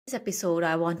This episode,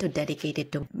 I want to dedicate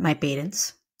it to my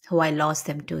parents, who I lost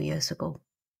them 2 years ago.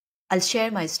 I'll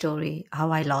share my story,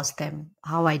 how I lost them,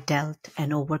 how I dealt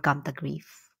and overcome the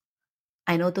grief.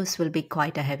 I know this will be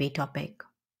quite a heavy topic,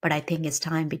 but I think it's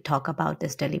time we talk about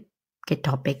this delicate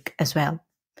topic as well.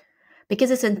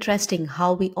 Because it's interesting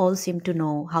how we all seem to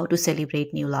know how to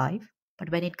celebrate new life,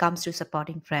 but when it comes to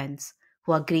supporting friends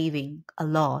who are grieving a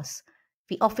loss,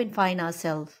 we often find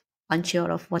ourselves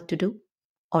unsure of what to do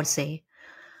or say.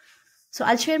 So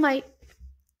I'll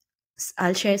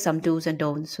share some do's and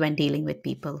don'ts when dealing with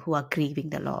people who are grieving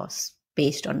the loss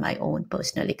based on my own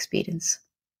personal experience.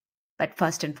 But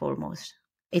first and foremost,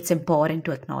 it's important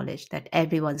to acknowledge that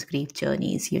everyone's grief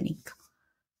journey is unique.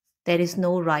 There is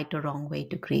no right or wrong way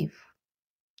to grieve.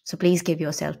 So please give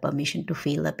yourself permission to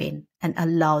feel the pain and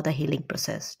allow the healing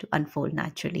process to unfold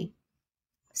naturally.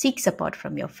 Seek support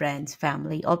from your friends,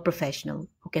 family, or professional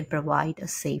who can provide a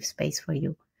safe space for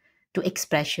you to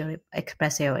express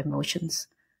your emotions.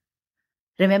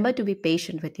 Remember to be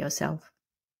patient with yourself.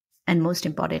 And most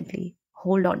importantly,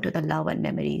 hold on to the love and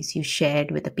memories you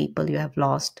shared with the people you have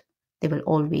lost. They will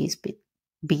always be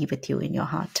with you in your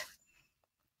heart.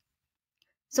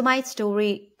 So, my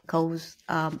story goes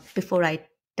before I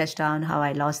touch down how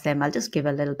I lost them, I'll just give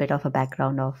a little bit of a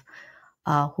background of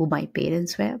who my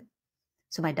parents were.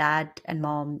 So, my dad and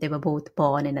mom, they were both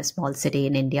born in a small city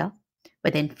in India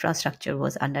where the infrastructure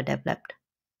was underdeveloped.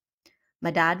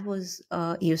 My dad was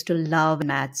he used to love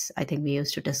maths. I think we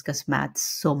used to discuss maths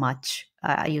so much.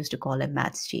 I used to call him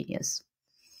maths genius.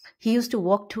 He used to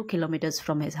walk 2 kilometers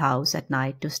from his house at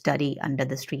night to study under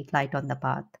the street light on the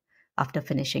path after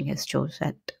finishing his chores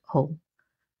at home.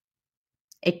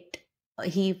 It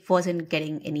he wasn't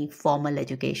getting any formal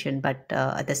education, but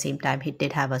at the same time he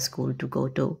did have a school to go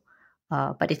to.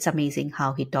 But it's amazing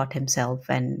how he taught himself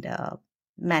and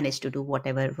managed to do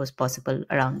whatever was possible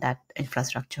around that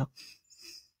infrastructure.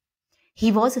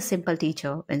 He was a simple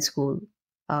teacher in school,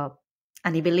 uh,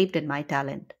 and he believed in my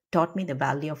talent, taught me the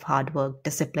value of hard work,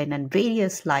 discipline, and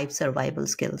various life survival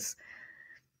skills.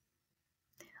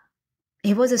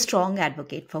 He was a strong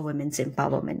advocate for women's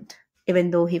empowerment, even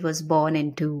though he was born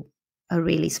into a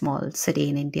really small city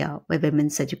in India where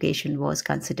women's education was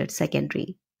considered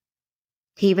secondary.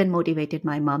 He even motivated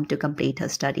my mom to complete her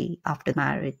study after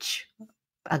marriage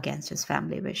against his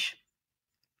family wish.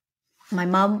 My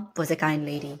mom was a kind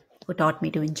lady who taught me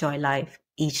to enjoy life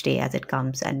each day as it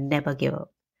comes and never give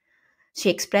up. She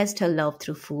expressed her love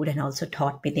through food and also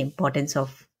taught me the importance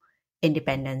of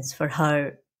independence. For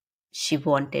her, she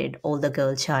wanted all the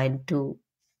girl child to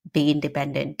be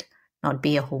independent, not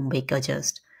be a homemaker,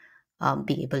 just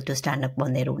be able to stand up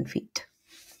on their own feet.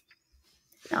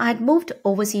 I had moved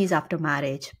overseas after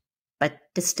marriage, but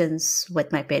distance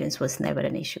with my parents was never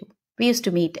an issue. We used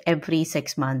to meet every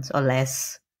 6 months or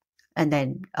less, and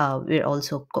then we're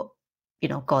also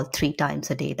called 3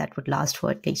 times a day. That would last for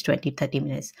at least 20-30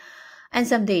 minutes, and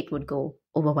someday it would go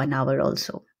over 1 hour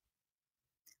also.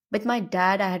 With my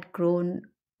dad, I had grown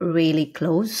really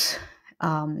close,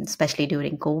 especially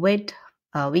during COVID.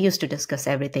 We used to discuss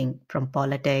everything from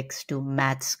politics to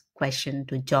maths question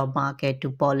to job market to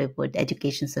Bollywood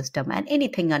education system and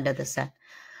anything under the sun.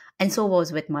 And so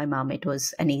was with my mom. It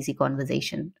was an easy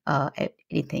conversation,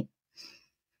 anything.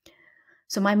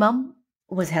 So my mom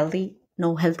was healthy,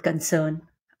 no health concern.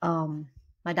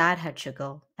 My dad had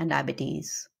sugar and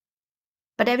diabetes,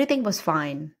 but everything was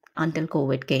fine until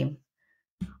COVID came.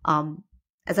 Um,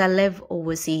 as I live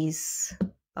overseas,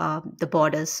 the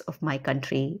borders of my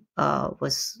country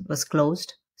was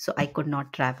closed, so I could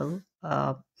not travel.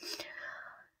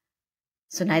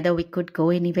 So neither we could go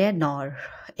anywhere nor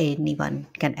anyone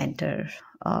can enter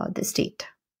the state.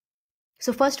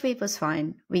 So first wave was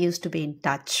fine. We used to be in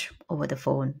touch over the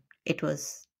phone. It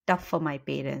was tough for my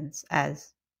parents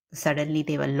as suddenly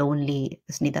they were lonely,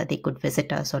 as neither they could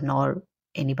visit us or nor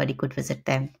anybody could visit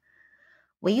them.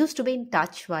 We used to be in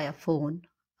touch via phone,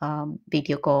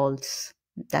 video calls.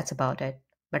 That's about it.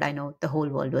 But I know the whole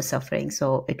world was suffering,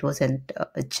 so it wasn't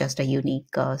just a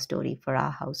unique story for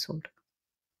our household.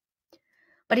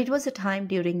 But it was a time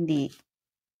during the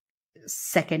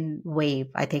second wave.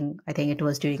 I think it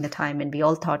was during the time when we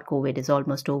all thought COVID is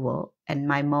almost over, and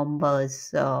my mom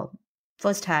was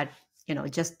first had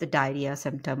just the diarrhea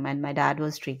symptom, and my dad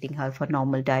was treating her for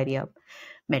normal diarrhea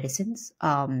medicines.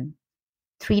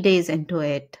 3 days into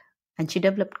it, and she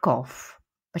developed cough,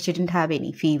 but she didn't have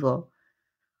any fever.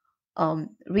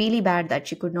 Really bad that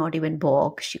she could not even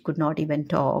walk, she could not even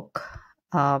talk.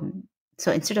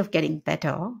 So instead of getting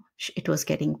better, it was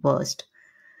getting worse.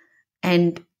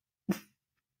 And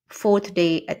fourth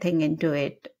day, I think, into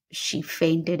it, she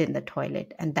fainted in the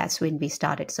toilet, and that's when we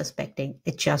started suspecting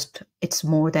it's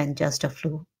more than just a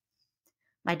flu.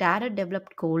 My dad had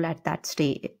developed cold at that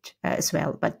stage as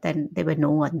well, but then there were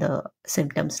no other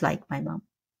symptoms like my mom.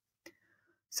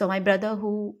 So my brother,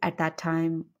 who at that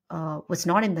time was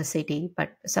not in the city,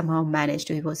 but somehow managed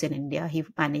to, he was in India, he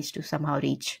managed to somehow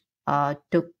reach,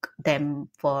 took them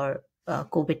for a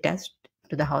COVID test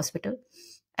to the hospital,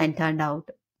 and turned out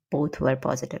both were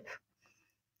positive.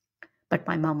 But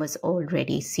my mom was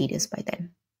already serious by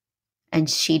then, and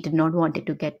she did not want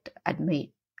to get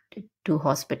admitted to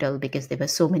hospital because there were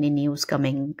so many news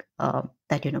coming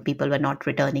that people were not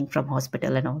returning from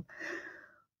hospital and all.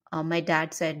 My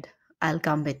dad said, I'll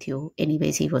come with you.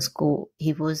 Anyways, he had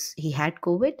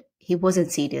COVID. He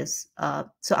wasn't serious.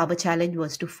 So our challenge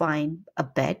was to find a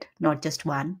bed, not just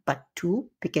one but two,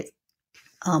 because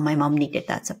my mom needed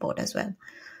that support as well.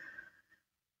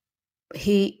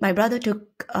 My brother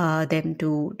took them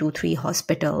to 2 3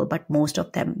 hospital, but most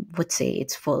of them would say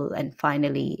it's full. And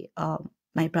finally,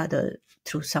 my brother,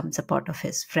 through some support of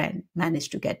his friend,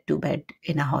 managed to get 2 bed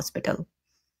in a hospital.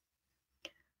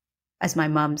 As my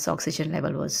mom's oxygen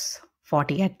level was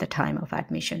 40 at the time of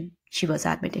admission, she was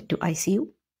admitted to ICU,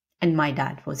 and my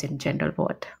dad was in general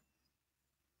ward.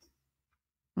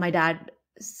 My dad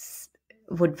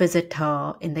would visit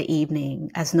her in the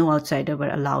evening, as no outsider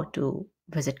were allowed to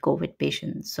visit COVID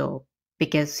patients. So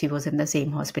because he was in the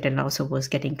same hospital and also was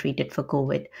getting treated for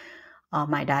COVID,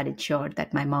 my dad ensured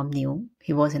that my mom knew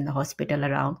he was in the hospital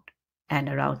around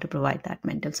to provide that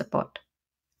mental support.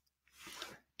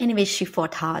 Anyway, she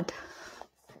fought hard.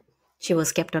 She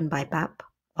was kept on BiPAP.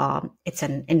 It's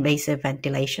an invasive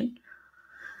ventilation.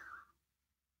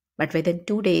 But within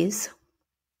 2 days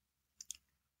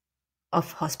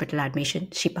of hospital admission,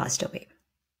 she passed away.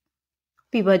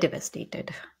 We were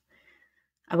devastated.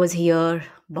 I was here,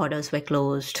 borders were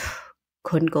closed,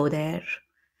 couldn't go there,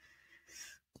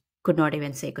 could not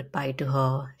even say goodbye to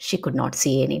her. She could not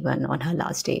see anyone on her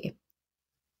last day.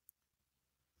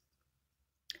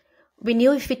 We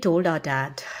knew if we told our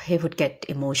dad, he would get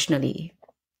emotionally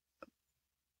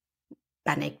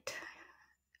panicked,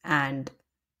 and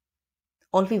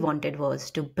all we wanted was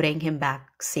to bring him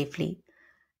back safely,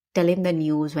 tell him the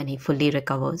news when he fully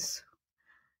recovers.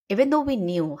 Even though we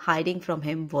knew hiding from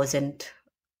him wasn't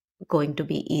going to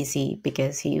be easy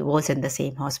because he was in the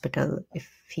same hospital. If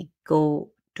he go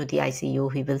to the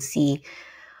ICU, he will see.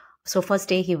 So first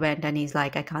day he went and he's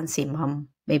like, I can't see mom.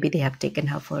 Maybe they have taken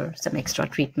her for some extra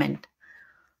treatment.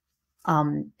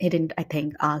 He didn't, I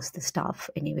think, ask the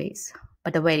staff anyways.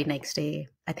 But the very next day,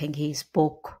 I think he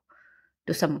spoke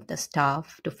to some of the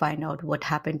staff to find out what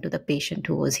happened to the patient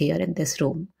who was here in this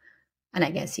room. And I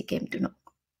guess he came to know.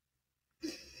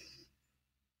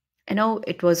 I know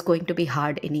it was going to be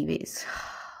hard anyways.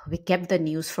 We kept the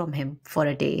news from him for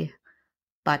a day,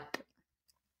 but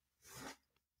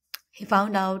he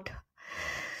found out,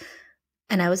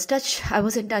 and I was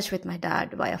in touch with my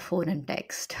dad via phone and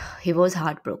text. He was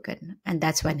heartbroken, and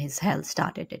that's when his health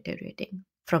started deteriorating.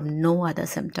 From no other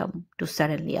symptom to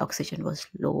suddenly oxygen was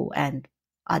low and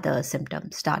other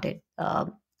symptoms started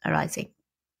arising.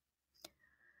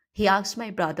 He asked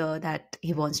my brother that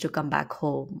he wants to come back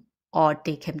home or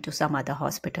take him to some other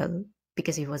hospital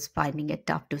because he was finding it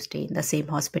tough to stay in the same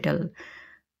hospital,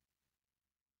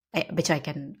 which I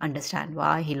can understand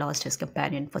why. He lost his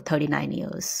companion for 39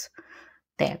 years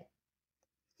there.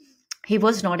 He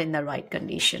was not in the right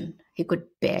condition. He could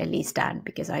barely stand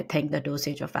because I think the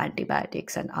dosage of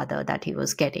antibiotics and other that he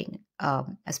was getting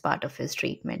as part of his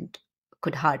treatment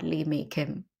could hardly make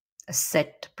him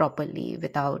sit properly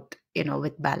without,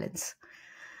 with balance.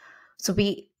 So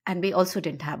we also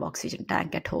didn't have oxygen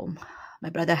tank at home. My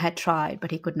brother had tried,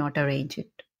 but he could not arrange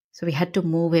it. So we had to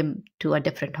move him to a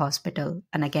different hospital.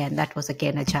 And again, that was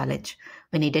again a challenge.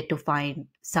 We needed to find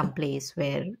some place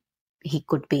where he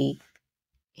could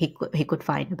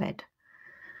find a bed.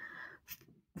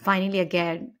 Finally,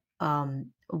 again,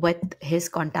 with his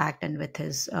contact and with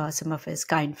his some of his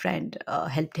kind friend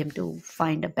helped him to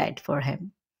find a bed for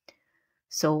him.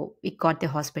 So we got the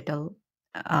hospital.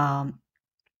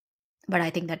 But I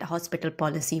think that the hospital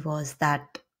policy was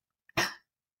that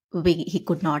he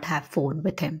could not have phone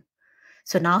with him.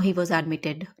 So now he was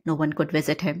admitted. No one could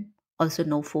visit him. Also,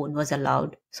 no phone was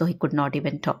allowed. So he could not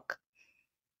even talk.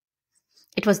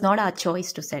 It was not our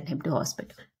choice to send him to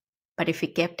hospital. But if we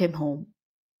kept him home,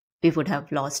 we would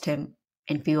have lost him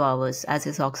in few hours as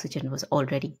his oxygen was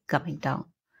already coming down.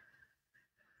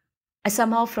 I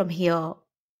somehow from here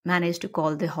managed to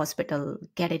call the hospital,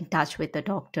 get in touch with the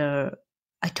doctor.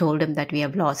 I told him that we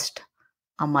have lost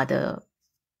our mother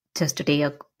just a day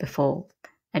before,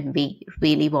 and we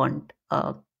really want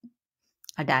a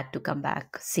a dad to come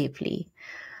back safely.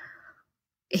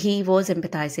 He was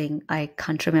empathizing. I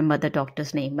can't remember the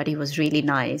doctor's name, but he was really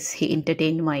nice. He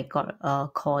entertained my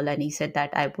call, and he said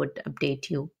that I would update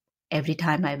you every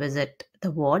time I visit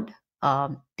the ward,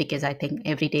 because I think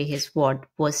every day his ward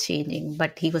was changing.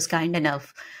 But he was kind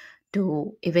enough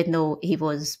to, even though he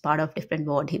was part of different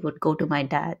ward, he would go to my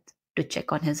dad to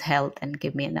check on his health and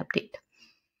give me an update.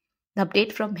 The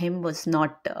update from him was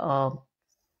not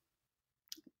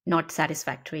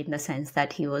satisfactory, in the sense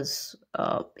that he was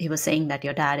saying that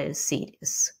your dad is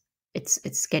serious.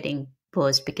 It's getting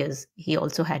worse because he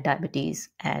also had diabetes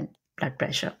and blood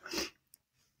pressure.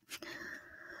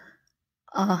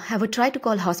 I would try to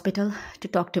call hospital to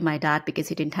talk to my dad because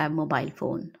he didn't have mobile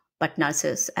phone, but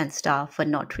nurses and staff were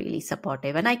not really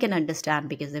supportive, and I can understand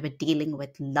because they were dealing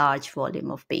with large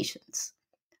volume of patients.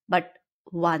 But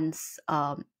once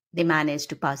they managed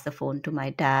to pass the phone to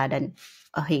my dad, and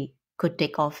he could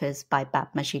take off his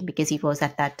BiPAP machine because he was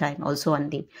at that time also on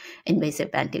the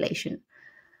invasive ventilation.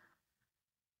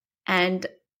 And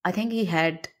I think he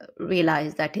had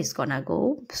realized that he's gonna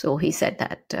go. So he said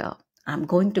that I'm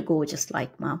going to go just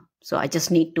like mom. So I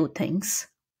just need two things.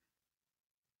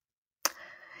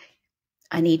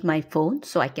 I need my phone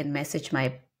so I can message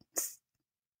my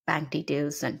bank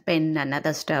details and PIN and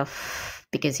other stuff,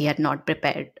 because he had not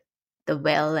prepared the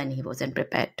well and he wasn't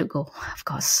prepared to go, of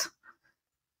course.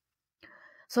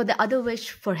 So the other wish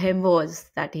for him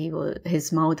was that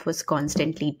his mouth was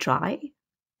constantly dry.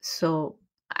 So,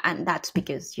 and that's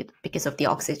because of the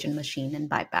oxygen machine and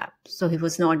BiPAP. So he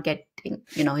was not getting,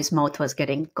 his mouth was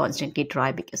getting constantly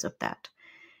dry because of that.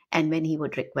 And when he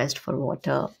would request for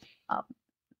water,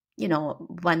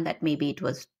 one, that maybe it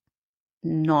was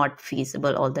not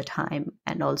feasible all the time,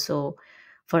 and also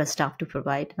for a staff to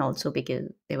provide, and also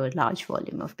because there were large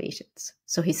volume of patients.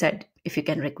 So he said, if you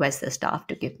can request the staff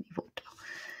to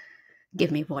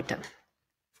give me water.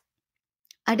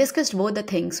 I discussed both the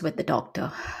things with the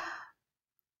doctor.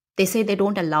 They say they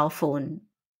don't allow phone,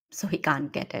 so he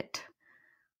can't get it.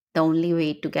 The only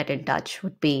way to get in touch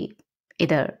would be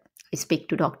either I speak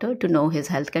to doctor to know his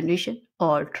health condition,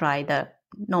 or try the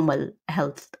normal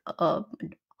health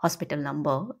hospital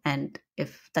number, and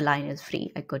if the line is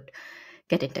free, I could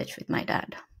get in touch with my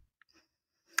dad.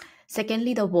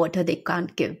 Secondly, the water they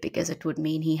can't give because it would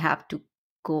mean he have to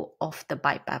go off the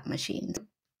BiPAP machine,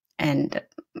 and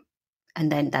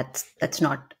then that's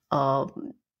not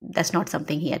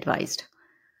something he advised.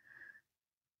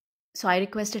 So I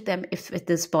requested them if it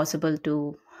is possible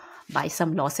to buy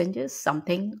some lozenges,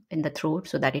 something in the throat,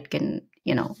 so that it can,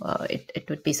 it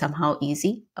would be somehow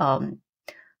easy.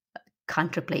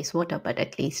 Can't replace water, but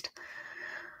at least.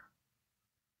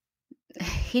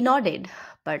 He nodded,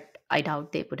 but I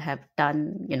doubt they would have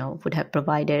done, would have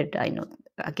provided. I know,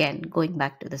 again, going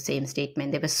back to the same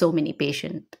statement, there were so many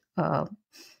patients, and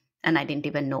I didn't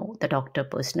even know the doctor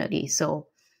personally. So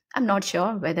I'm not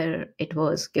sure whether it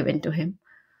was given to him.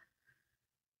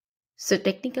 So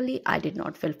technically, I did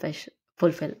not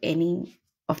fulfill any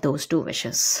of those two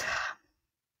wishes.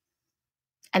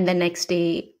 And the next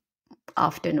day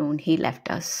afternoon, he left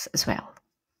us as well.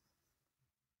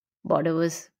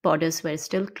 Borders were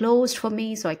still closed for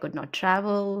me, so I could not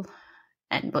travel,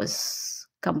 and was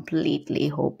completely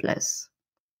hopeless.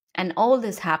 And all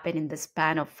this happened in the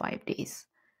span of 5 days.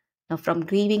 Now, from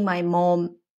grieving my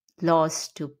mom loss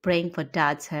to praying for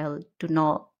dad's health to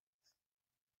now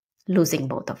losing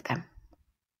both of them.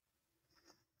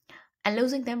 And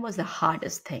losing them was the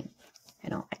hardest thing,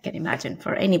 I can imagine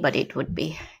for anybody it would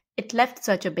be. It left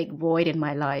such a big void in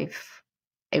my life.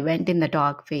 I went in the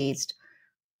dark phase.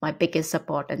 My biggest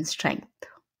support and strength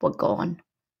were gone,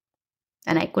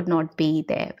 and I could not be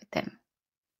there with them.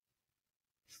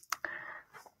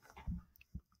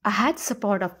 I had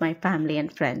support of my family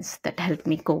and friends that helped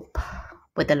me cope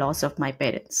with the loss of my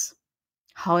parents.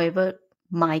 However,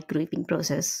 my grieving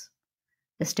process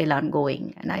is still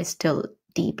ongoing, and I still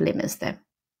deeply miss them.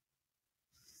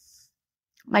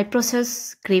 My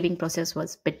grieving process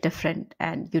was a bit different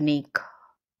and unique,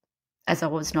 as I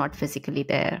was not physically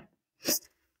there.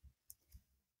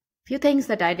 Few things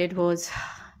that I did was,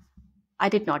 I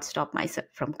did not stop myself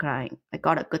from crying. I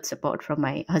got a good support from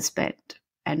my husband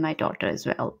and my daughter as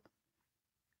well.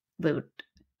 We would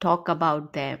talk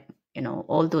about them,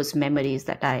 all those memories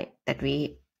that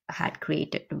we had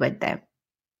created with them.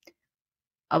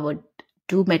 I would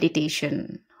do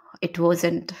meditation. I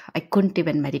couldn't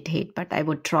even meditate, but I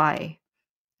would try.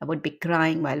 I would be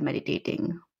crying while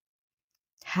meditating.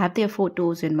 Have their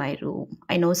photos in my room.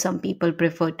 I know some people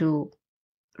prefer to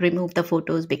remove the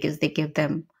photos because they give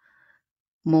them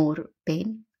more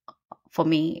pain. For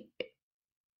me,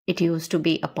 it used to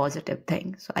be a positive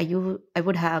thing. So I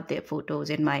would have their photos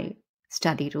in my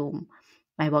study room,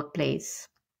 my workplace,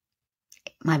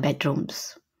 my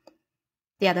bedrooms.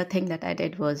 The other thing that I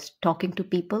did was talking to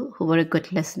people who were a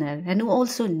good listener and who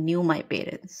also knew my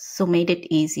parents. So made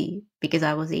it easy because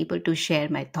I was able to share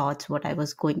my thoughts, what I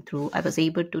was going through. I was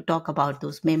able to talk about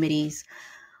those memories,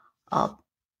 uh,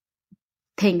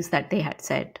 things that they had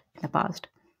said in the past.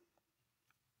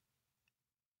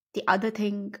 The other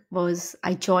thing was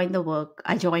I joined work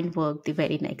the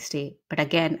very next day. But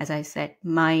again, as I said,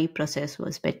 my process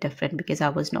was a bit different because I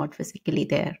was not physically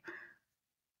there.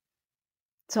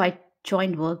 So I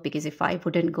joined work because if I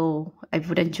wouldn't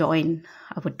join,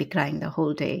 I would be crying the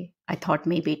whole day. I thought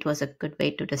maybe it was a good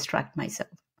way to distract myself.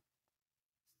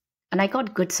 And I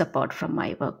got good support from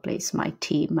my workplace, my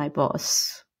team, my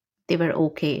boss. They were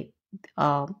okay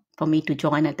for me to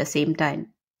join at the same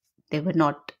time. They were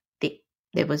not, they,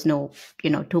 there was no,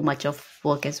 too much of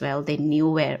work as well. They knew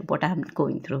what I'm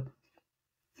going through.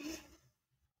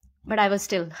 But I was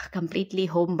still completely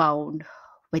homebound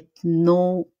with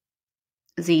no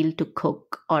zeal to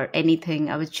cook or anything.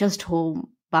 I was just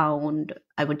homebound.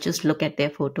 I would just look at their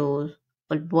photos,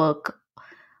 would work,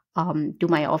 do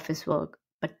my office work,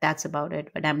 but that's about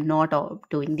it. But I'm not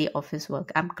doing the office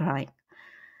work. I'm crying.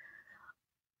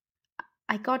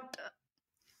 I got,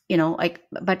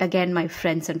 but again, my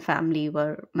friends and family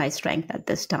were my strength at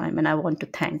this time, and I want to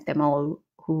thank them all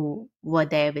who were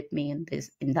there with me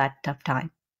in that tough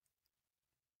time.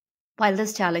 While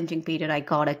this challenging period, I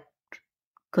got a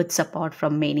good support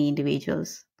from many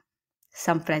individuals.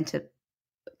 Some friendship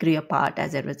grew apart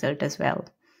as a result as well.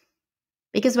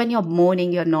 Because when you're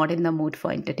mourning, you're not in the mood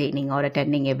for entertaining or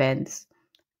attending events.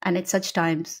 And at such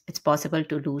times, it's possible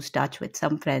to lose touch with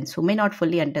some friends who may not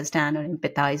fully understand or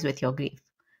empathize with your grief.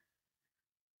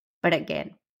 But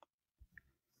again,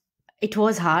 it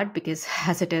was hard because,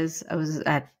 as it is,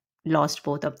 I lost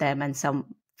both of them and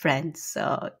some friends,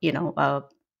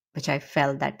 which I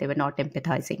felt that they were not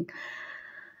empathizing.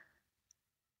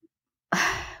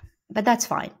 But that's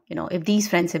fine. If these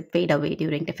friendships fade away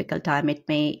during difficult time, it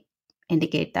may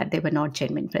indicate that they were not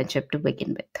genuine friendship to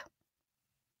begin with.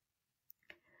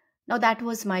 Now, that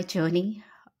was my journey.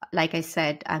 Like I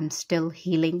said, I'm still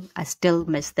healing. I still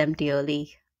miss them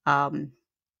dearly. Um,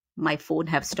 my phone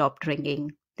have stopped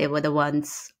ringing. They were the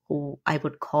ones who I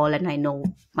would call, and I know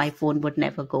my phone would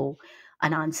never go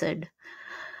unanswered.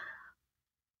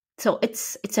 So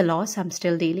it's a loss. I'm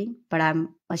still dealing, but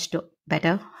I'm much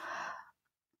better.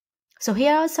 So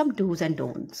here are some do's and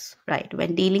don'ts, right?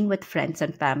 When dealing with friends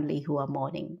and family who are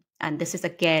mourning, and this is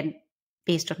again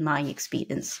based on my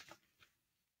experience,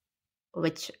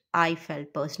 which I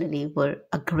felt personally were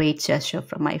a great gesture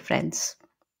from my friends.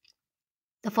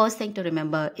 The first thing to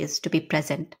remember is to be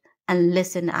present and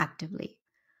listen actively.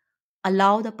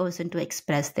 Allow the person to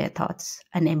express their thoughts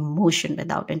and emotion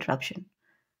without interruption.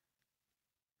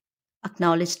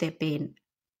 Acknowledge their pain.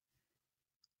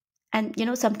 And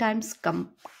sometimes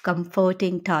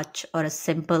comforting touch or a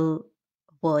simple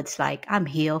words like, I'm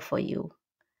here for you,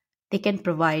 they can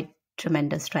provide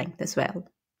tremendous strength as well.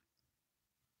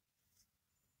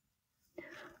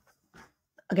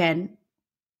 Again,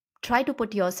 try to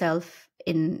put yourself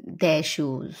in their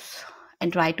shoes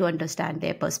and try to understand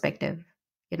their perspective.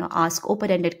 Ask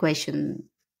open-ended questions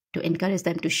to encourage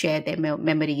them to share their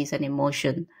memories and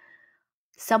emotion.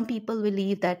 Some people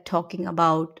believe that talking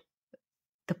about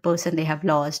the person they have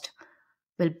lost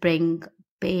will bring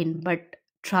pain, but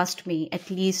trust me, at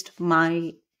least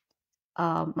my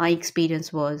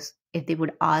experience was, if they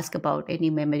would ask about any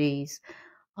memories,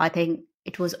 I think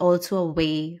it was also a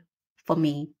way for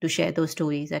me to share those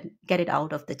stories and get it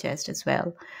out of the chest as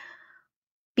well.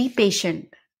 Be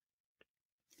patient.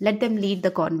 Let them lead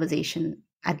the conversation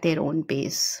at their own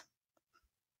pace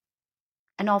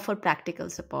and offer practical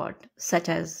support, such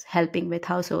as helping with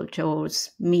household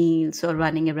chores, meals, or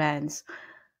running errands.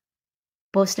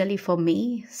 Personally, for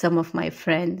me, some of my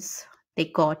friends, they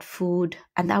got food,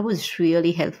 and that was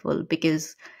really helpful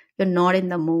because you're not in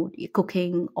the mood.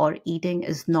 Cooking or eating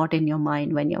is not in your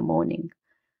mind when you're mourning.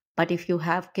 But if you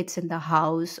have kids in the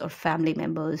house or family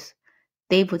members,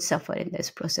 they would suffer in this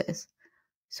process.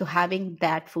 So having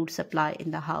that food supply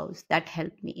in the house, that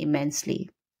helped me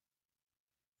immensely.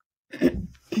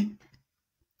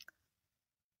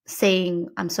 Saying,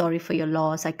 I'm sorry for your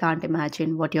loss, I can't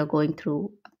imagine what you're going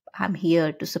through, I'm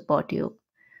here to support you,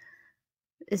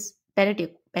 is better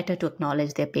to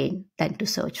acknowledge their pain than to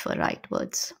search for right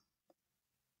words.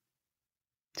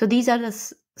 So these are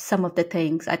some of the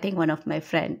things. I think one of my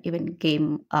friend even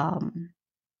came home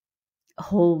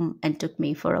and took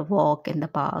me for a walk in the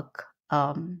park.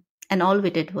 And all we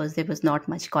did was, there was not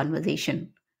much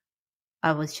conversation.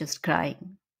 I was just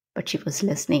crying, but she was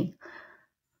listening.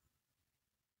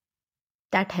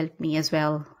 That helped me as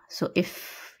well. So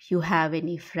if you have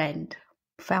any friend,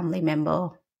 family member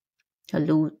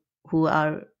who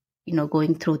are,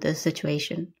 going through this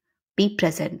situation, be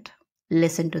present,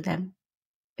 listen to them.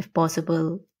 If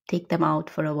possible, take them out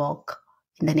for a walk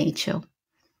in the nature.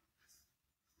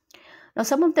 Now,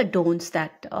 some of the don'ts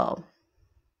that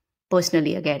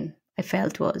personally, again, I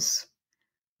felt was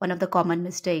one of the common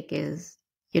mistake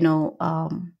you know,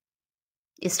 um,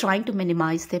 is trying to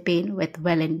minimize their pain with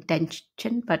well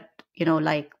intention, but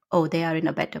like, oh, they are in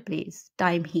a better place.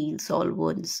 Time heals all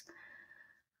wounds.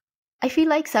 I feel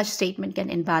like such statement can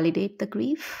invalidate the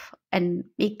grief and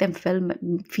make them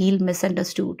feel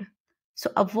misunderstood.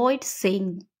 So avoid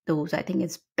saying those. I think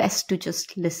it's best to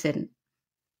just listen.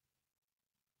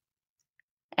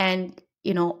 And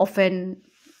often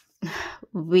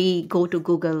we go to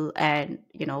Google and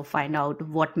find out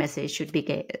what message should be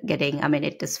getting. I mean,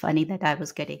 it is funny that I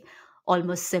was getting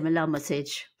almost similar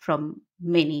message from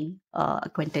many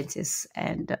acquaintances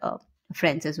and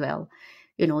friends as well.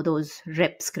 Those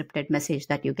rep scripted message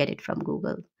that you get it from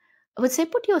Google. I would say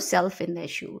put yourself in their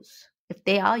shoes. If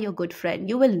they are your good friend,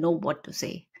 you will know what to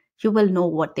say. You will know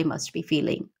what they must be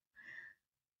feeling.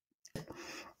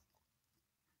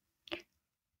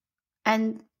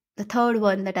 And the third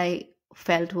one that I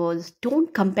felt was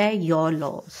don't compare your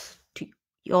loss to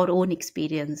your own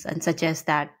experience and suggest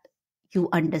that you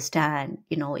understand,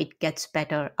 it gets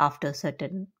better after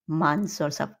certain months or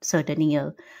certain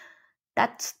year.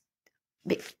 That's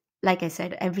bi- like I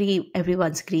said,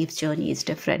 everyone's grief journey is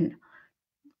different.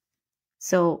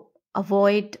 So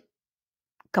avoid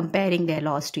comparing their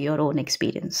loss to your own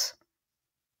experience.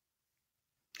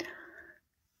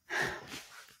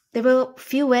 There were a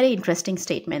few very interesting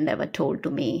statements that were told to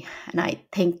me, and I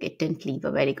think it didn't leave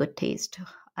a very good taste.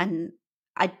 And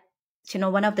I,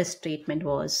 one of the statement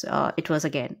was, it was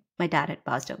again, my dad had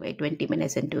passed away. 20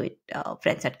 minutes into it,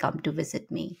 friends had come to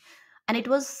visit me, and it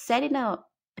was said in a.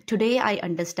 Today I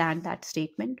understand that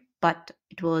statement, but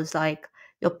it was like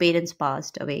your parents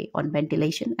passed away on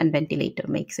ventilation, and ventilator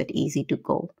makes it easy to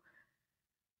go.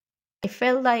 I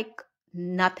felt like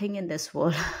nothing in this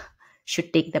world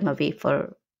should take them away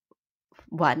for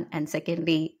one, and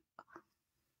secondly,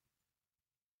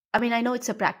 I mean, I know it's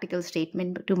a practical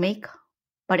statement to make,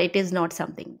 but it is not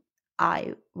something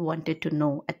I wanted to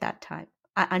know at that time.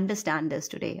 I understand this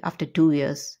today after 2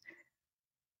 years,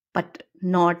 but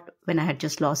not when I had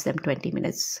just lost them 20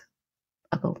 minutes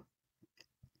ago.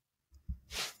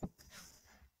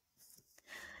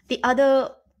 The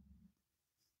other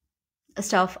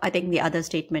stuff, I think the other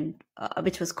statement,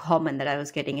 which was common that I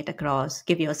was getting it across,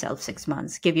 give yourself 6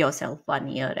 months, give yourself 1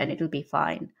 year, and it'll be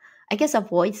fine. I guess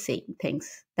avoid saying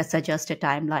things that suggest a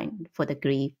timeline for the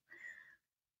grief.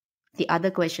 The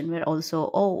other question were also,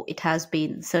 oh, it has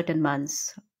been certain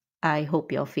months. I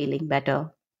hope you're feeling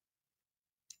better.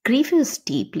 Grief is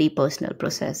deeply personal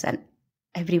process and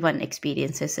everyone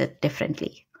experiences it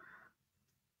differently.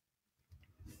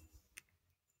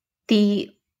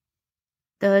 The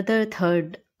the other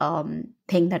third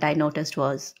thing that I noticed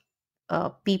was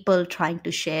people trying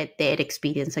to share their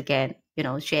experience again,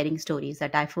 sharing stories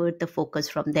that divert the focus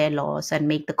from their loss and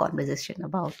make the conversation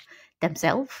about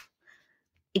themselves.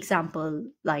 Example,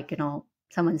 like,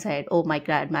 someone said, oh, my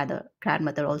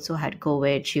grandmother also had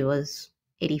COVID. She was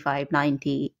 85,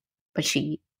 90, but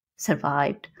she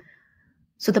survived.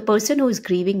 So the person who is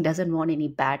grieving doesn't want any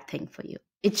bad thing for you.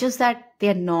 It's just that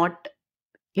they're not,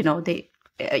 they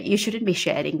you shouldn't be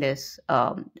sharing this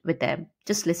with them.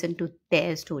 Just listen to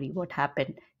their story, what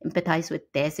happened, empathize with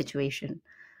their situation.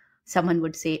 Someone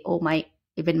would say, oh, my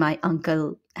even my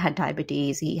uncle had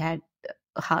diabetes, he had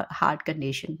a heart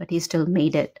condition, but he still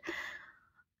made it.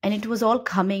 And it was all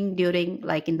coming during,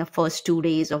 like, in the first 2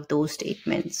 days of those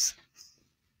statements.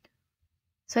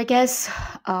 So I guess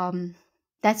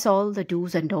that's all the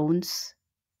do's and don'ts.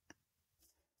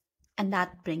 And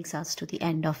that brings us to the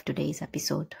end of today's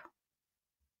episode.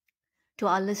 To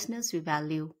our listeners, we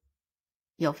value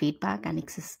your feedback and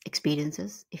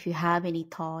experiences. If you have any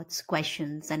thoughts,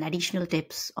 questions, and additional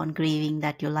tips on grieving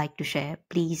that you'd like to share,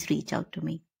 please reach out to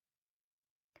me.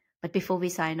 But before we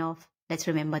sign off, let's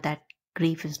remember that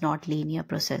grief is not a linear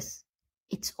process.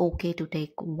 It's okay to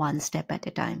take one step at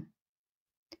a time.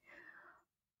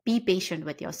 Be patient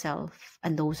with yourself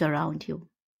and those around you.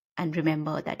 And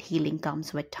remember that healing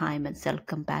comes with time and self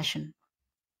compassion.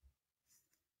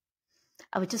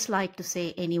 I would just like to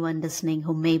say, anyone listening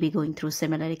who may be going through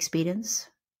similar experience,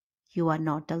 you are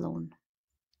not alone.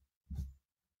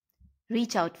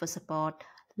 Reach out for support,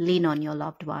 lean on your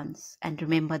loved ones, and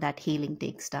remember that healing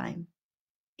takes time.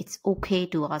 It's okay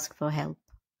to ask for help.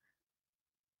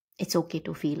 It's okay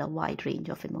to feel a wide range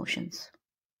of emotions.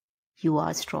 You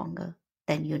are stronger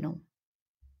than you know,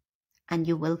 and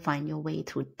you will find your way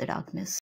through the darkness.